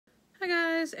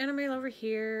guys, Anime Lover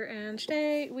here, and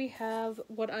today we have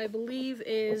what I believe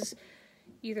is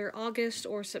either August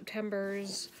or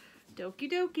September's Doki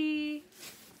Doki.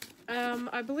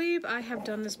 I believe I have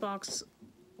done this box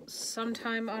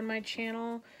sometime on my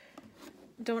channel.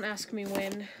 Don't ask me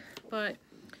when, but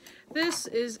this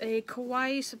is a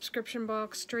kawaii subscription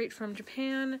box straight from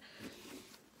Japan.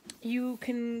 You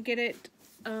can get it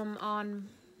on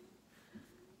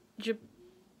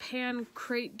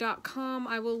japancrate.com.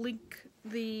 I will link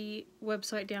the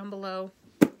website down below,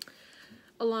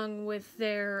 along with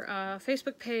their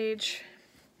Facebook page,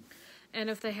 and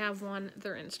if they have one,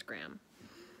 their Instagram.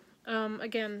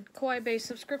 Again, kawaii-based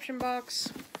subscription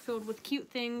box filled with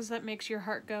cute things that makes your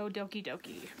heart go doki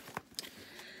doki.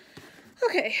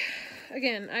 Okay,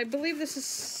 again, I believe this is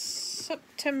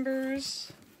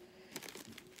September's.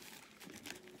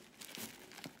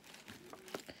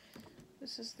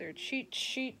 This is their cheat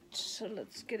sheet, so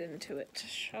let's get into it,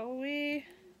 shall we?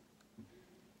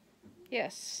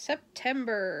 Yes,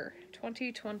 September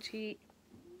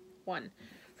 2021.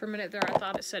 For a minute there, I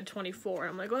thought it said 24.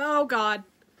 I'm like, oh god.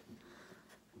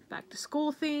 Back to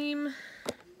school theme.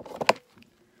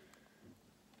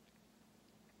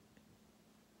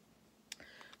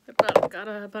 Got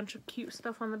a bunch of cute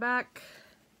stuff on the back.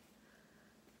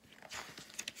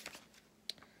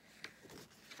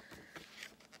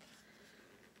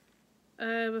 I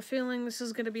have a feeling this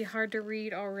is going to be hard to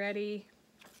read already,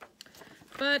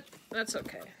 but that's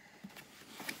okay.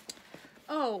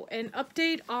 Oh, an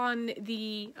update on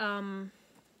the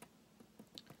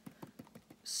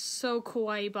So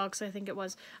Kawaii box, I think it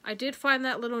was. I did find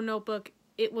that little notebook.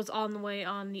 It was on the way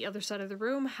on the other side of the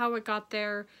room. How it got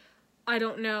there, I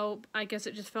don't know. I guess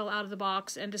it just fell out of the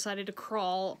box and decided to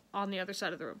crawl on the other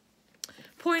side of the room.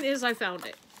 Point is, I found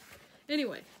it.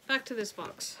 Anyway, back to this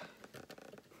box.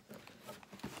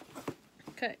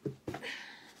 Okay.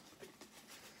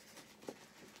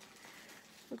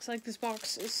 Looks like this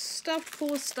box is stuffed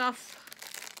full of stuff.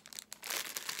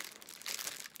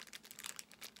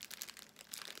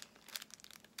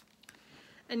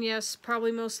 And yes,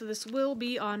 probably most of this will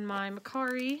be on my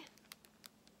Macari.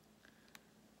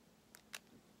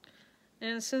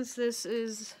 And since this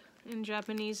is in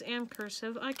Japanese and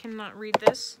cursive, I cannot read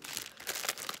this.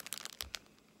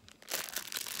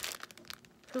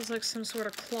 Feels like some sort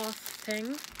of cloth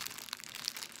thing.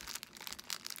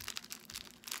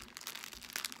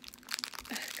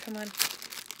 Come on.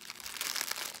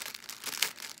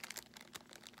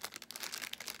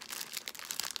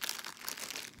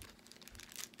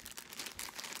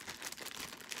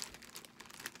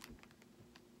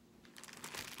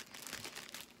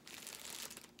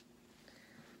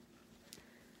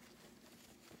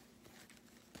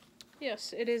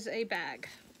 Yes, it is a bag.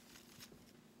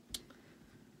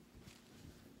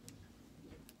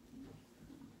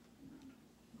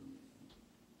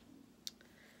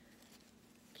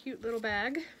 Cute little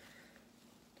bag.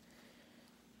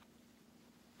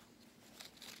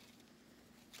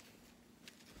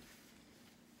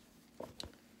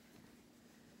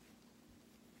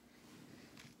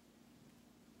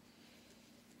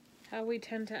 How we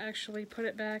tend to actually put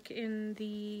it back in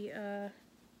the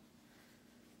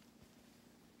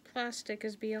plastic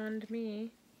is beyond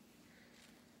me.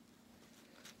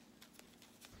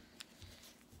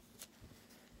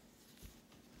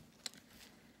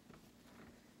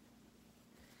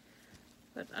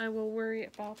 But I will worry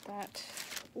about that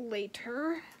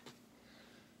later.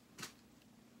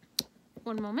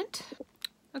 One moment.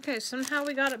 Okay, somehow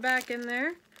we got it back in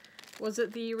there. Was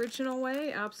it the original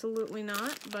way? Absolutely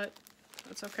not, but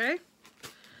that's okay.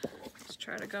 Let's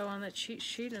try to go on the cheat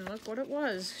sheet and look what it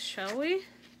was, shall we?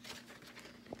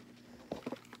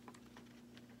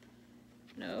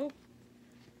 Nope.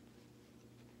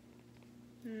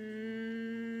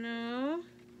 No.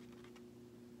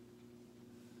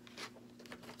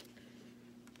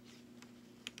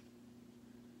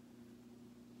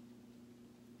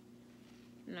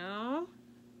 No.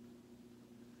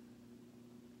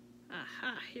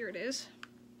 Aha, here it is.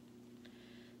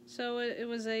 So it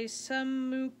was a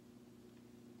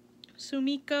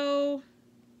Sumiko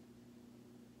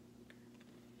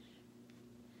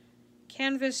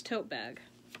canvas tote bag.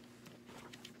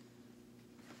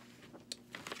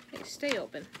 Hey, stay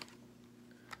open.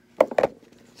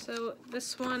 So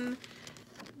this one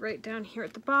right down here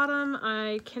at the bottom,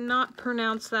 I cannot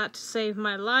pronounce that to save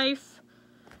my life.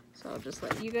 So I'll just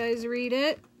let you guys read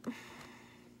it.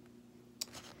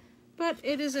 But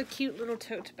it is a cute little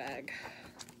tote bag.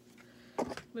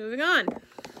 Moving on.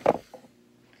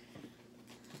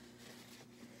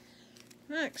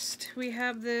 Next, we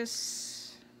have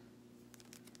this.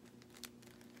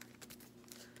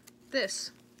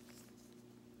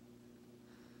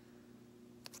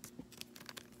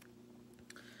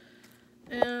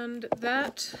 And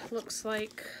that looks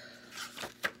like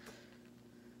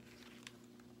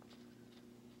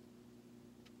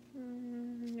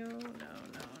no.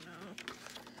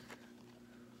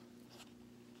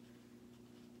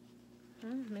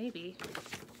 Maybe.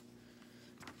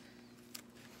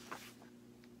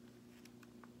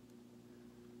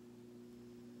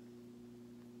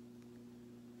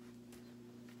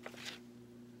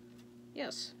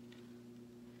 Yes.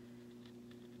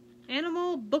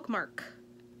 Animal bookmark.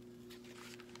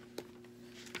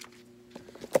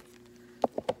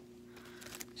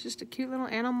 It's just a cute little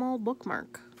animal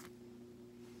bookmark.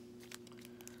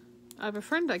 I have a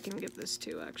friend I can give this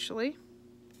to, actually.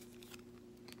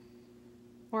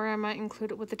 Or I might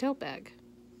include it with the tote bag.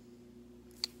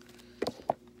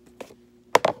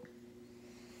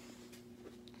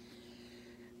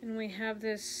 And we have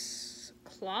this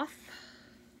cloth.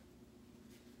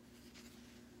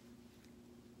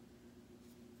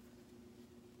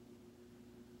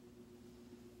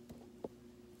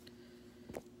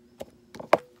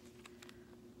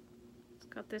 It's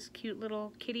got this cute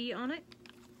little kitty on it.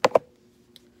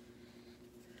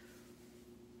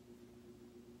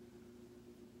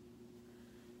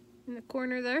 In the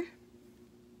corner there.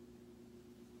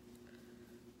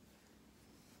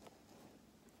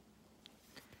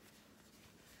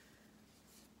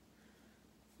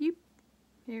 Yep,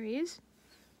 there he is.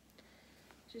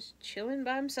 Just chilling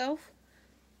by himself.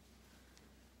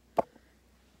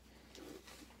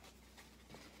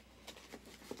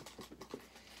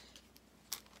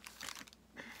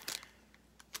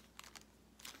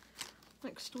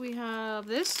 Next we have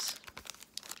this.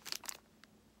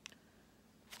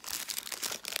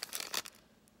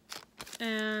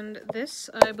 And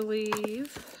this, I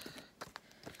believe,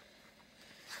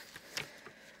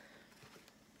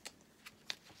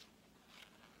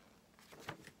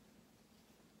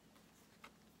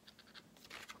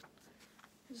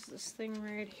 is this thing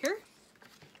right here.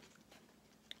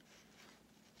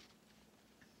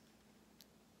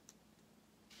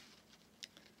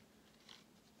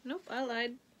 Nope, I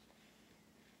lied.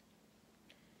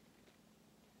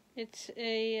 It's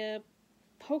a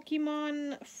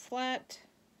Pokemon flat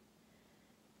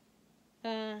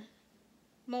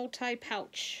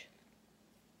multi-pouch.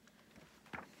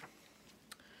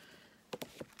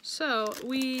 So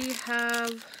we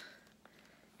have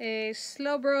a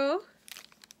Slowbro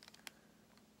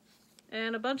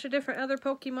and a bunch of different other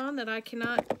Pokemon that I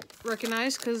cannot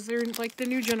recognize because they're like the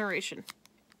new generation.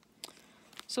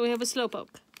 So we have a Slowpoke.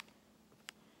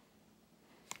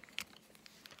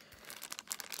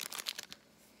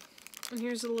 And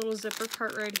here's a little zipper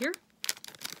part right here.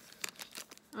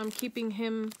 I'm keeping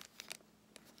him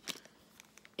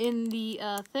in the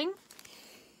thing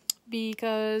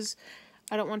because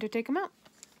I don't want to take him out.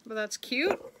 But that's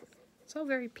cute. It's all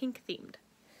very pink themed.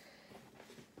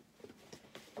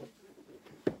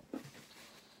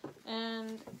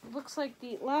 And looks like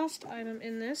the last item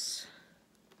in this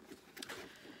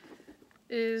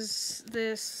is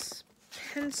this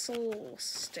pencil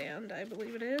stand, I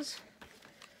believe it is.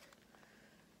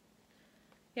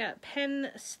 Yeah,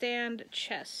 pen stand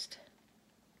chest.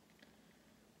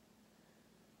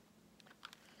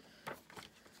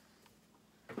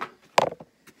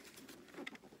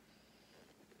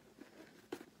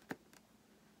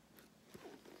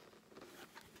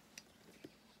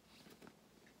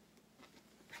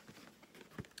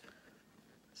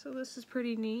 So this is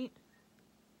pretty neat.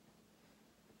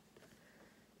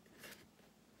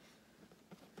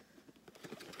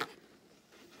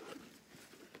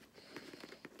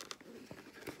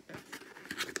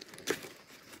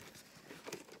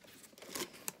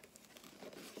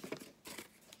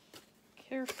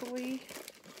 Carefully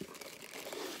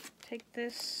take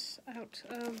this out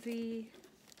of the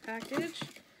package,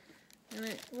 and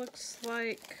it looks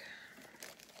like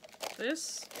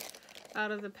this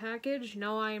out of the package.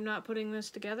 No, I am not putting this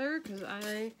together because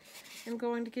I am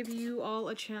going to give you all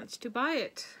a chance to buy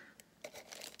it.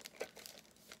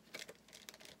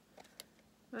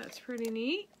 That's pretty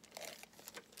neat.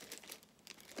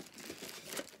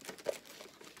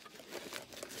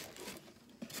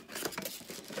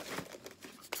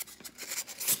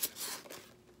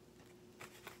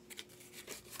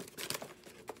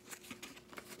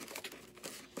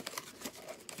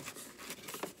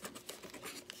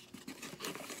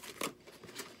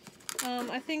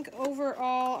 I think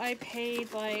overall I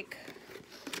paid like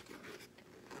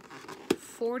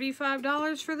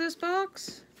 $45 for this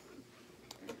box.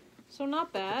 So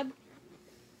not bad.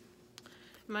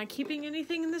 Am I keeping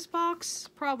anything in this box?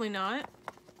 Probably not.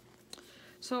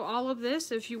 So all of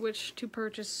this, if you wish to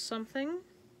purchase something,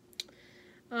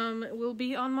 will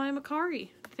be on my Macari.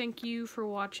 Thank you for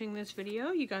watching this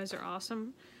video. You guys are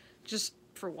awesome. Just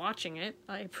for watching it.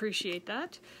 I appreciate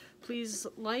that. Please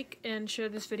like and share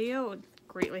this video. It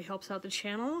greatly helps out the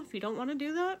channel. If you don't want to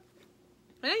do that,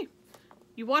 hey,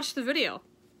 you watched the video.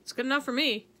 It's good enough for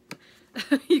me.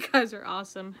 You guys are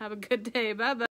awesome. Have a good day. Bye-bye.